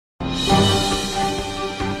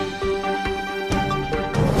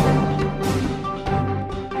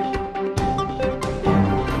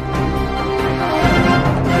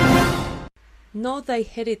Know Thy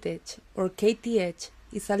Heritage, or KTH,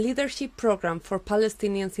 is a leadership program for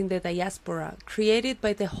Palestinians in the diaspora created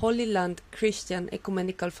by the Holy Land Christian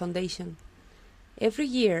Ecumenical Foundation. Every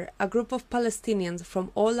year, a group of Palestinians from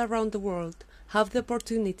all around the world have the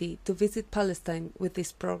opportunity to visit Palestine with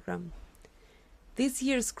this program. This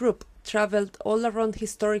year's group traveled all around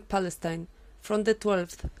historic Palestine from the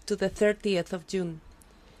 12th to the 30th of June.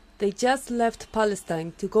 They just left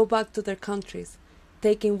Palestine to go back to their countries,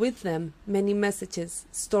 taking with them many messages,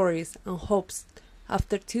 stories, and hopes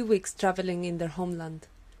after 2 weeks traveling in their homeland.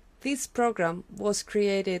 This program was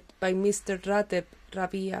created by Mr. Rateb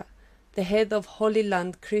Rabia, the head of Holy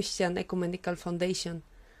Land Christian Ecumenical Foundation,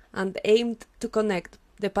 and aimed to connect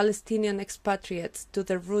the Palestinian expatriates to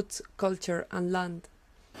their roots, culture, and land.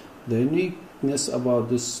 The uniqueness about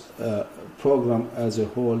this program as a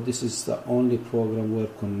whole, this is the only program where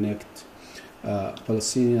connect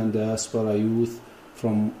Palestinian diaspora youth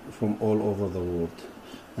from all over the world.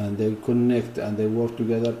 And they connect and they work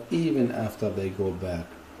together even after they go back.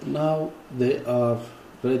 Now they are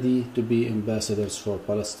ready to be ambassadors for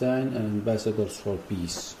Palestine and ambassadors for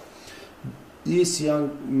peace. These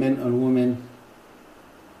young men and women,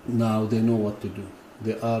 now they know what to do.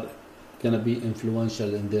 They are going to be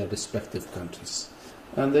influential in their respective countries.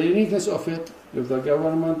 And the uniqueness of it, if the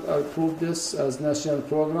government approved this as national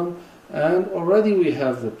program, and already we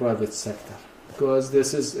have the private sector. Because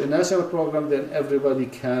this is a national program, then everybody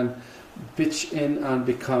can pitch in and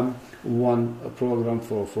become one program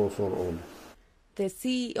for all. The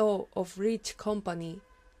CEO of Rich Company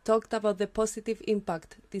talked about the positive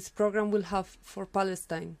impact this program will have for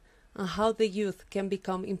Palestine and how the youth can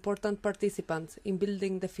become important participants in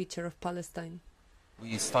building the future of Palestine.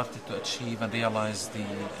 We started to achieve and realize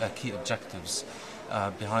the key objectives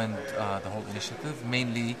behind the whole initiative,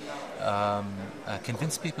 mainly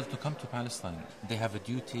convince people to come to Palestine. They have a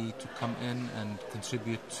duty to come in and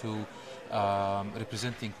contribute to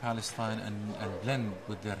representing Palestine and blend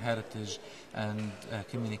with their heritage and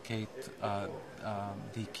communicate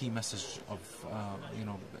the key message of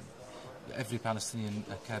every Palestinian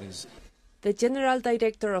carries. The General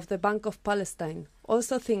Director of the Bank of Palestine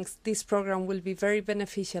also thinks this program will be very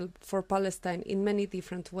beneficial for Palestine in many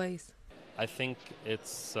different ways. I think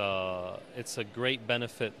it's a great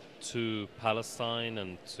benefit to Palestine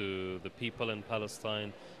and to the people in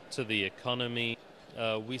Palestine, to the economy.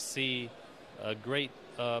 We see great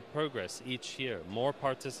progress each year. More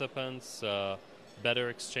participants, better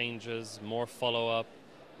exchanges, more follow-up,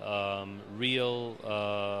 real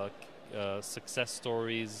success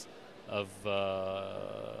stories of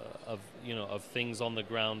things on the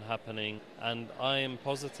ground happening, and I am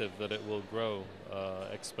positive that it will grow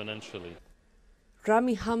exponentially.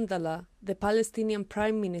 Rami Hamdallah, the Palestinian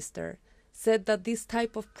Prime Minister, said that these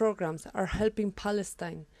type of programs are helping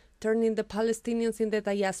Palestine, turning the Palestinians in the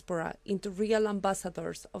diaspora into real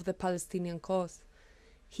ambassadors of the Palestinian cause.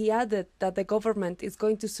 He added that the government is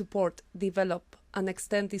going to support, develop, and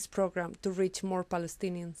extend this program to reach more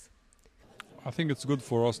Palestinians. I think it's good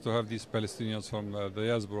for us to have these Palestinians from the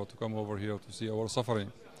diaspora to come over here to see our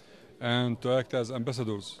suffering and to act as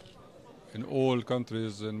ambassadors in all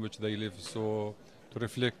countries in which they live, so to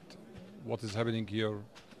reflect what is happening here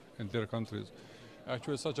in their countries.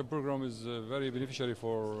 Actually, such a program is very beneficiary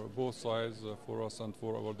for both sides, for us and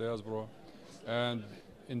for our diaspora. And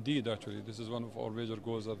indeed, actually, this is one of our major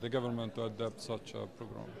goals, that the government to adapt such a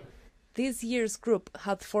program. This year's group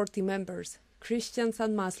had 40 members, Christians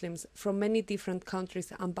and Muslims from many different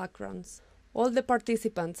countries and backgrounds. All the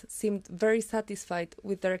participants seemed very satisfied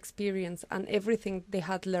with their experience and everything they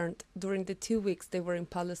had learned during the 2 weeks they were in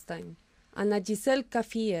Palestine. Anna Giselle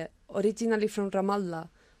Kafie, originally from Ramallah,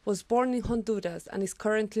 was born in Honduras and is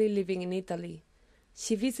currently living in Italy.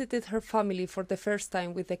 She visited her family for the first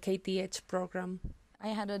time with the KTH program. I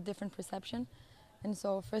had a different perception, and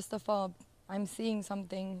so first of all, I'm seeing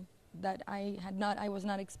something that I was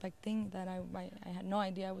not expecting, that I had no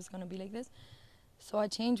idea I was going to be like this. So a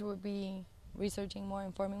change would be researching more,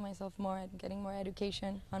 informing myself more, getting more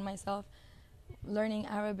education on myself, learning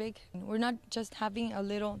Arabic. We're not just having a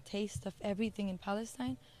little taste of everything in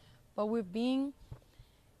Palestine, but we're being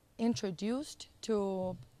introduced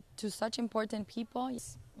to such important people.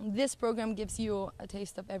 This program gives you a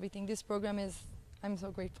taste of everything. This program is, I'm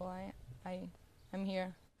so grateful I'm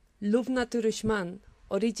here. Lubna Turushman,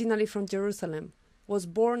 originally from Jerusalem, was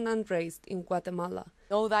born and raised in Guatemala.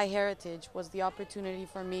 Know Thy Heritage was the opportunity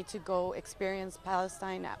for me to go experience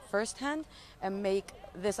Palestine at firsthand and make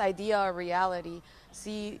this idea a reality,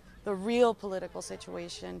 see the real political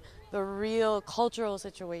situation, the real cultural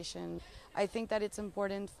situation. I think that it's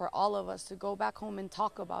important for all of us to go back home and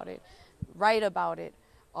talk about it, write about it,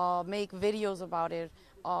 make videos about it,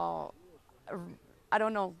 I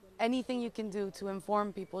don't know, anything you can do to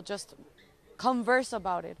inform people, just converse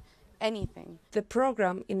about it, anything. The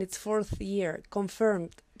program in its 4th year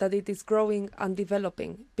confirmed that it is growing and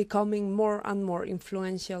developing, becoming more and more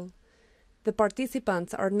influential. The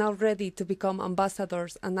participants are now ready to become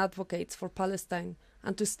ambassadors and advocates for Palestine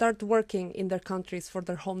and to start working in their countries for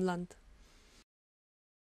their homeland.